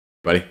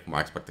Buddy,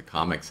 Mark's Back to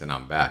Comics, and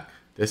I'm back.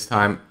 This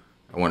time,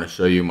 I want to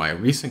show you my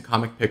recent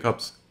comic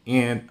pickups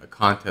and a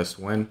contest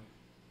win.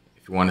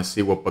 If you want to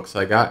see what books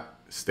I got,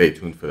 stay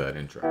tuned for that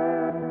intro.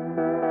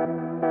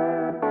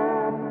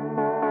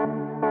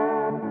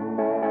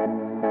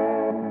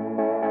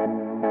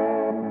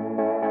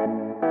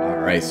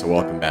 Alright, so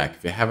welcome back.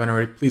 If you haven't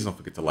already, please don't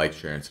forget to like,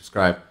 share, and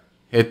subscribe.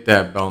 Hit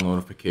that bell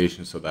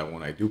notification so that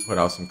when I do put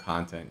out some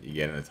content, you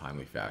get it in a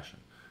timely fashion.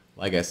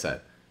 Like I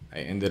said, I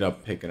ended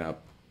up picking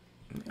up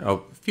a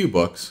few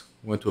books.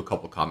 Went to a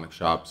couple comic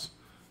shops,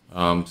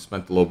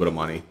 spent a little bit of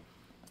money,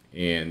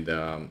 and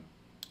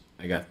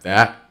I got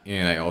that.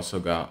 And I also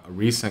got a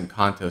recent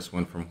contest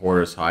win from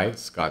Hoarders High,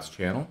 Scott's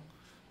channel.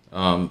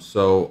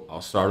 So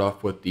I'll start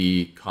off with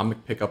the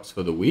comic pickups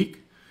for the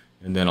week,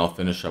 and then I'll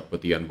finish up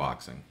with the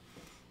unboxing.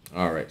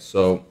 All right,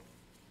 so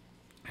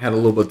I had a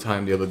little bit of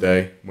time the other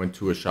day. Went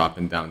to a shop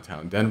in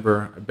downtown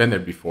Denver. I've been there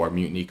before,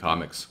 Mutiny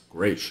Comics.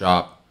 Great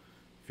shop.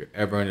 If you're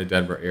ever in the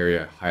Denver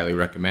area, I highly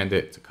recommend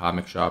it. It's a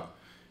comic shop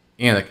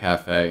and a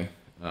cafe.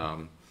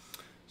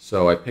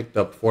 So I picked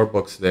up 4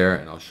 books there,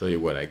 and I'll show you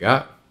what I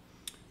got.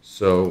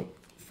 So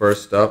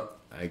first up,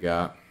 I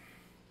got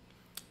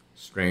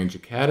Strange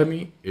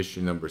Academy,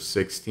 issue number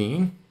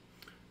 16.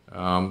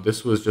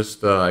 This was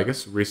just, I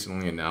guess,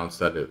 recently announced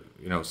that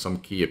some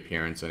key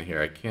appearance in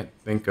here. I can't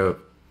think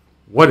of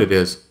what it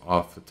is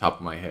off the top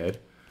of my head,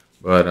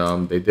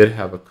 but they did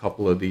have a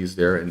couple of these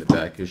there in the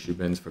back issue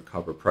bins for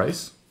cover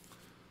price.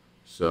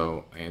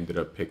 So I ended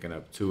up picking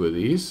up 2 of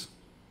these.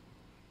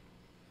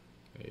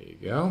 There you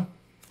go.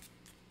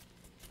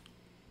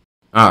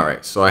 All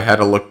right, so I had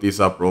to look these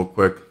up real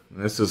quick.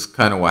 And this is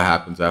kind of what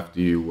happens after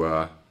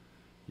you're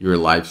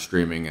live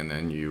streaming and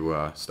then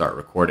you start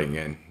recording,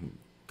 and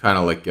kind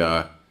of like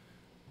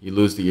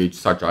you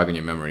start jogging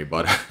your memory.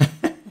 But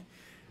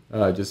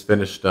I just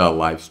finished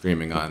live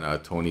streaming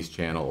on Tony's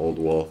channel, Old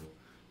Wolf,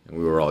 and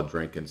we were all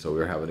drinking, so we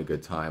were having a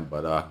good time.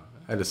 But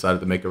I decided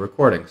to make a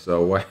recording,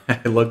 so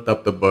I looked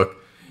up the book,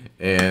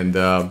 and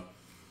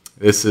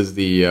this is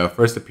the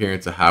first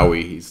appearance of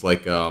Howie. He's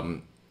like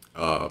a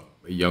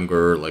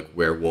younger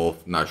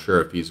werewolf. Not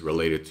sure if he's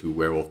related to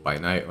Werewolf by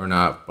Night or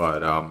not,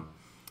 but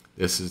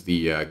this is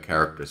the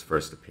character's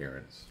first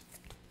appearance.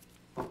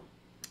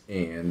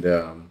 And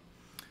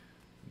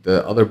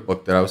the other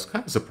book that I was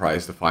kind of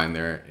surprised to find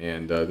there,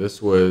 and this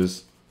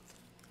was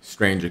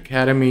Strange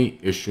Academy,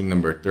 issue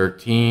number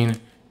 13. And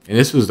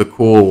this was the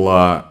cool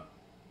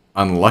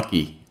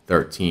Unlucky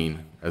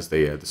 13, as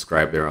they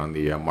described there on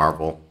the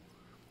Marvel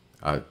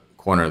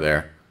corner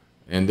there.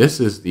 And this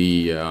is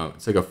the,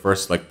 it's like a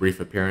first brief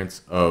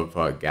appearance of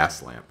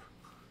Gaslamp.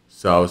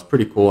 So it was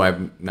pretty cool.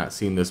 I've not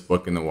seen this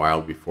book in the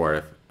wild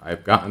before.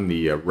 I've gotten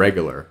the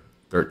regular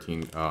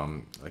 13,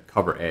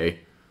 cover A,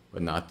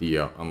 but not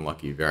the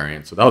Unlucky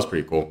variant. So that was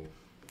pretty cool.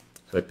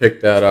 So I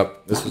picked that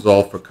up. This was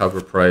all for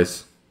cover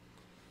price.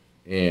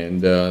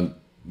 And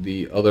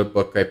the other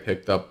book I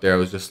picked up there, I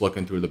was just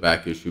looking through the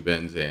back issue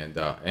bins, and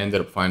I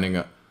ended up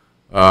finding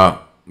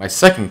my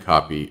second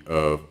copy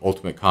of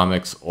Ultimate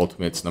Comics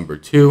Ultimates number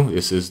 2.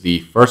 This is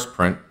the first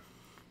print.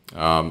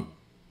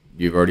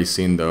 You've already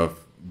seen the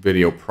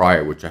video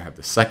prior, which I have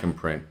the second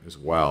print as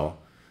well.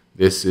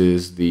 This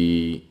is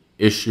the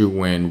issue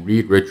when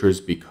Reed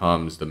Richards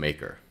becomes the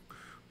Maker.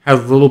 Has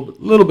a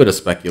little bit of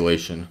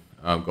speculation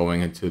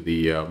going into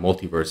the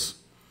multiverse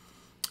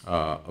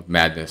of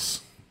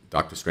madness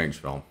Doctor Strange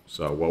film.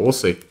 So, well, we'll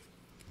see.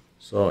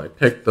 So I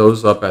picked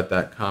those up at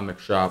that comic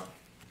shop.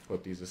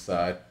 Put these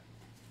aside.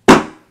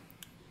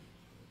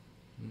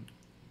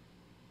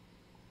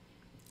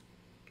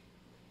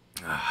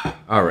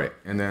 All right,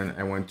 and then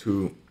I went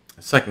to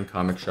a second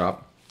comic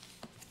shop,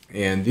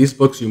 and these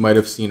books you might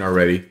have seen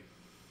already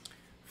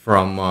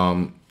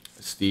from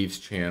Steve's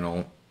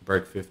channel,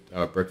 Brick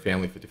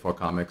Family 54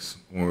 Comics,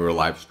 when we were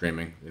live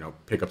streaming,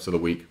 pickups of the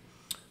week.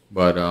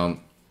 But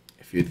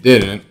if you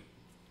didn't,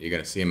 you're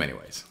going to see them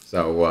anyways.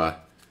 So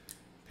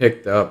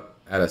picked up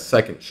at a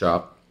second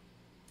shop,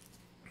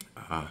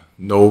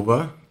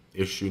 Nova,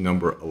 issue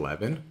number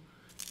 11,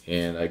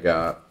 and I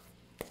got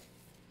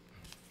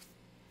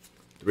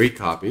 3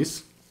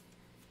 copies.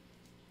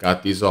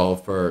 Got these all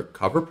for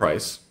cover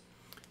price.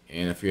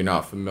 And if you're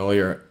not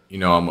familiar,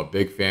 I'm a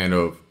big fan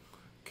of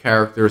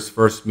characters,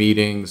 first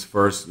meetings,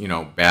 first,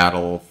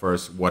 battle,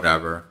 first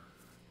whatever.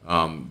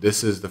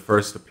 This is the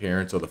first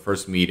appearance or the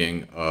first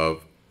meeting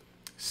of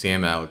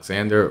Sam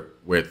Alexander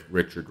with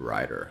Richard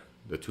Rider,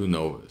 the 2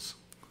 Novas.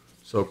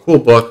 So cool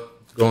book.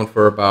 It's going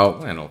for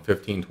about,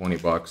 15, 20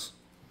 bucks.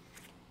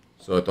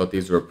 So I thought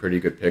these were a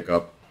pretty good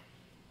pickup.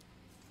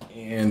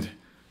 And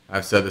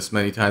I've said this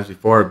many times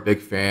before, a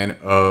big fan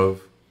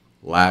of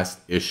last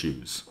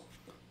issues.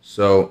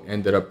 So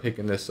ended up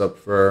picking this up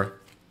for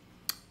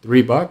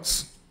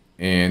 $3.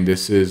 And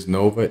this is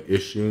Nova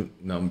issue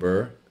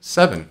number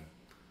 7.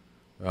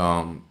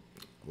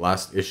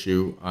 Last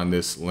issue on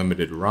this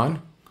limited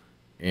run.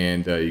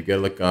 And you get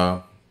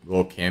a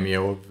little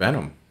cameo of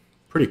Venom.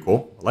 Pretty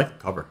cool. I like the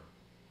cover.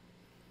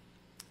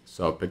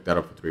 So I picked that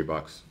up for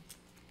 $3.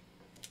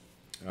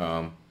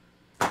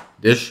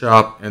 This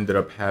shop ended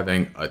up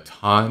having a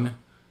ton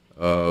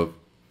of,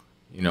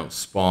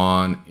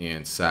 Spawn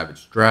and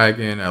Savage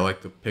Dragon. I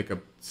like to pick up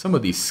some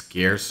of these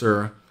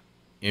scarcer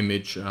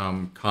Image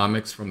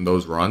comics from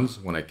those runs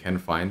when I can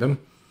find them.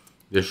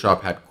 This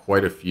shop had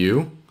quite a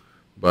few,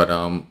 but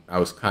I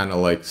was kind of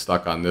like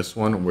stuck on this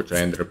one, which I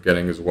ended up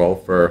getting as well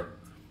for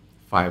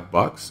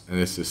 $5. And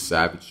this is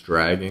Savage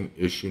Dragon,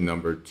 issue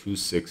number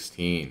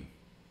 216. If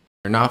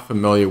you're not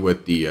familiar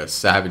with the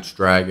Savage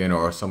Dragon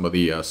or some of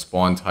the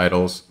Spawn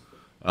titles,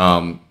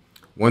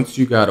 once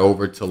you got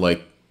over to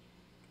like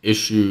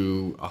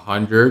issue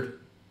 100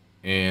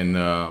 and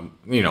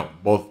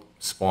both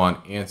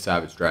Spawn and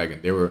Savage Dragon,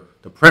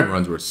 the print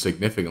runs were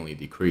significantly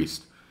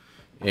decreased.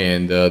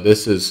 And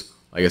this is,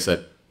 like I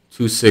said,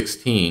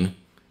 216,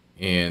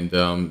 and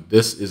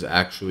this is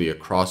actually a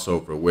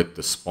crossover with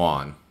the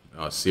Spawn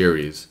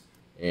series.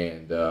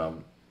 And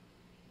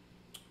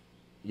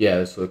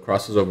yeah, so it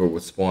crosses over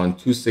with Spawn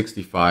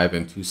 265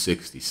 and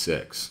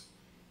 266.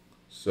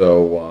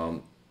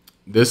 So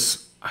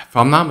this, if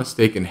I'm not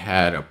mistaken,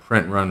 had a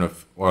print run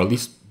of, or at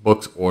least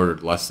books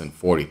ordered less than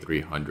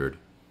 4,300.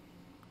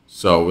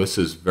 So this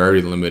is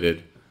very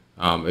limited.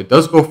 It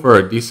does go for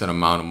a decent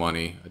amount of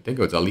money. I think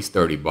it was at least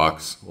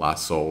 $30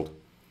 last sold.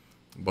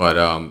 But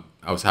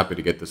I was happy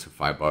to get this for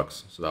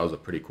 $5. So that was a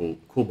pretty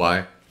cool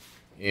buy.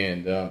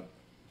 And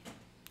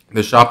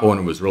the shop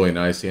owner was really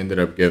nice. He ended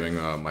up giving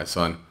my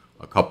son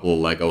a couple of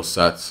Lego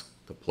sets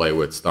to play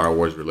with, Star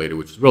Wars related,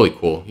 which is really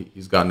cool.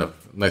 He's gotten a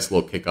nice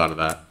little kick out of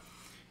that.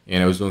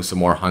 And I was doing some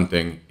more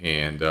hunting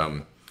and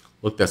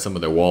looked at some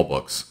of their wall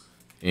books.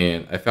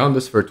 And I found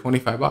this for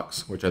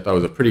 $25, which I thought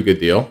was a pretty good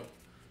deal.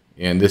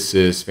 And this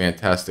is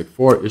Fantastic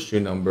Four, issue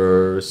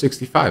number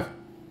 65.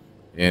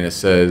 And it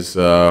says,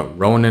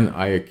 Ronan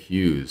I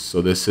Accuse.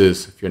 So this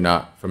is, if you're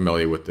not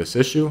familiar with this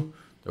issue,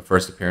 the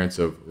first appearance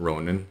of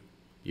Ronan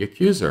the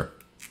Accuser.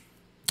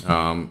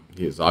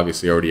 He has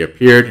obviously already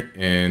appeared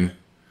in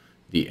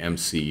the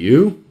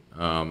MCU.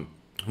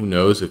 Who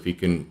knows if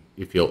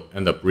he'll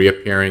end up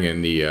reappearing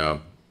in a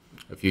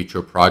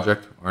future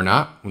project or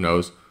not. Who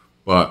knows?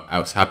 But I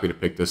was happy to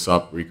pick this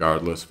up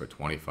regardless for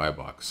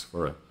 $25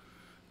 for a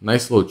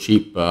nice little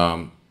cheap,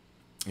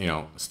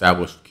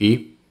 established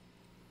key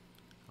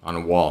on a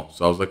wall.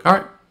 So I was like, all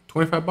right,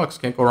 $25,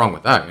 can't go wrong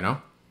with that,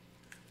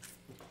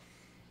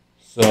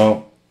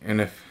 So,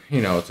 and if,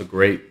 it's a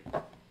great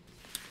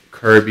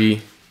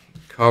Kirby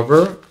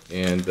cover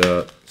and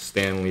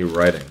Stan Lee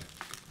writing.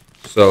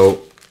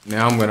 So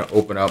now I'm going to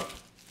open up a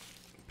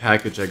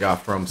package I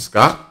got from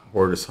Scott,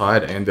 Hoarder's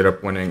Hide. I ended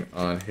up winning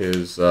on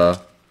his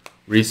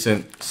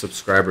recent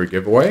subscriber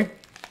giveaway.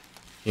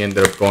 He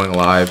ended up going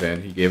live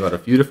and he gave out a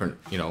few different,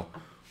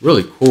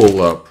 really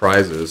cool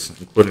prizes,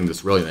 including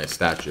this really nice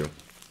statue.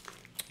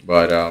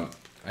 But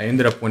I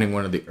ended up winning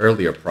one of the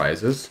earlier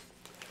prizes.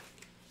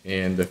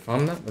 And if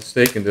I'm not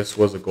mistaken, this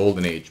was a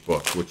Golden Age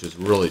book, which is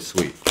really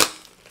sweet.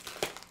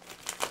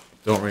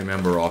 Don't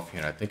remember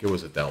offhand. I think it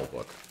was a Dell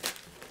book.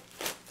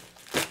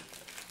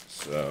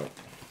 So,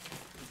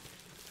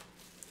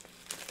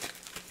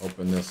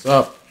 open this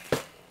up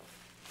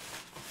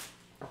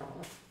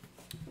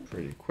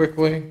pretty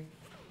quickly.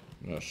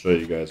 I'm going to show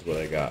you guys what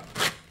I got.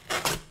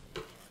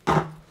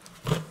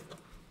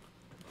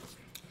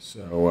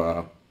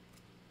 So,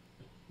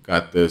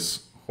 got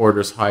this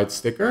Hoarder's Hide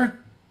sticker,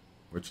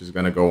 which is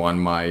going to go on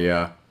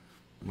my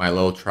my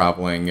little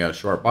traveling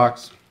short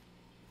box.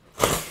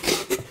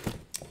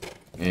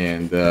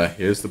 And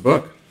here's the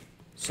book.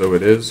 So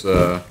it is,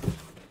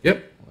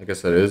 yep, like I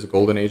said, it is a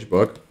Golden Age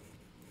book.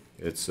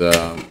 It's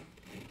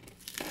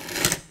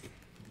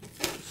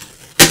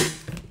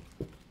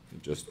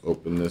just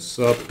open this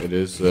up. It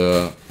is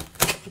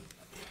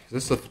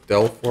this a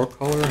Dell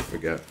 4-color? I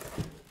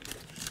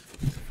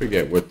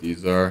forget what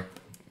these are,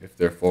 if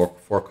they're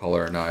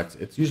 4-color or not.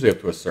 It's usually up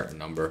to a certain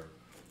number.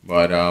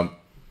 But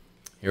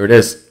here it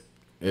is.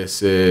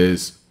 This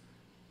is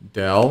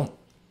Dell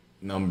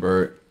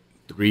number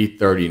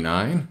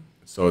 339.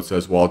 So it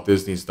says Walt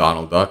Disney's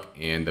Donald Duck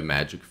and the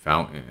Magic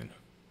Fountain.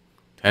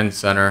 10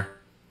 center.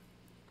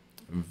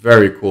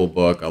 Very cool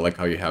book. I like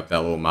how you have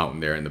that little mountain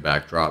there in the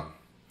backdrop.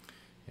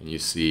 And you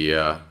see,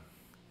 I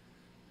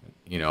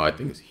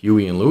think it's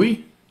Huey and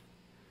Louie.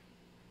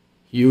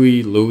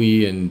 Huey,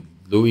 Louie, and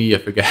Louie, I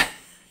forget.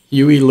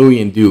 Huey,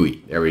 Louie, and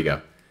Dewey. There we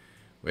go.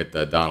 With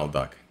Donald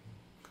Duck.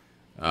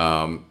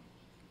 The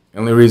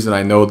only reason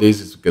I know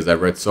these is because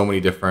I've read so many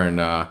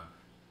different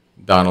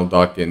Donald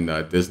Duck and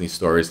Disney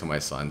stories to my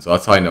son. So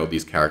that's how I know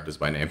these characters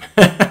by name.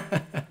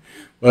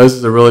 Well, this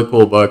is a really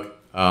cool book.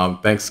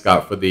 Thanks,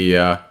 Scott, for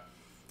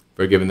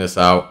giving this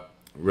out.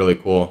 Really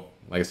cool.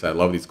 Like I said, I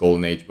love these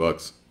Golden Age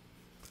books.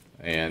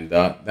 And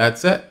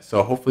that's it.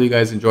 So hopefully you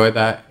guys enjoyed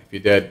that. If you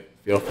did,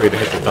 feel free to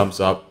hit the thumbs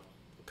up.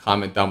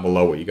 Comment down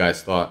below what you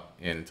guys thought.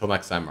 And until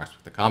next time, Marks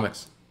with the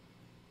Comics.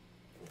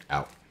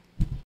 Out.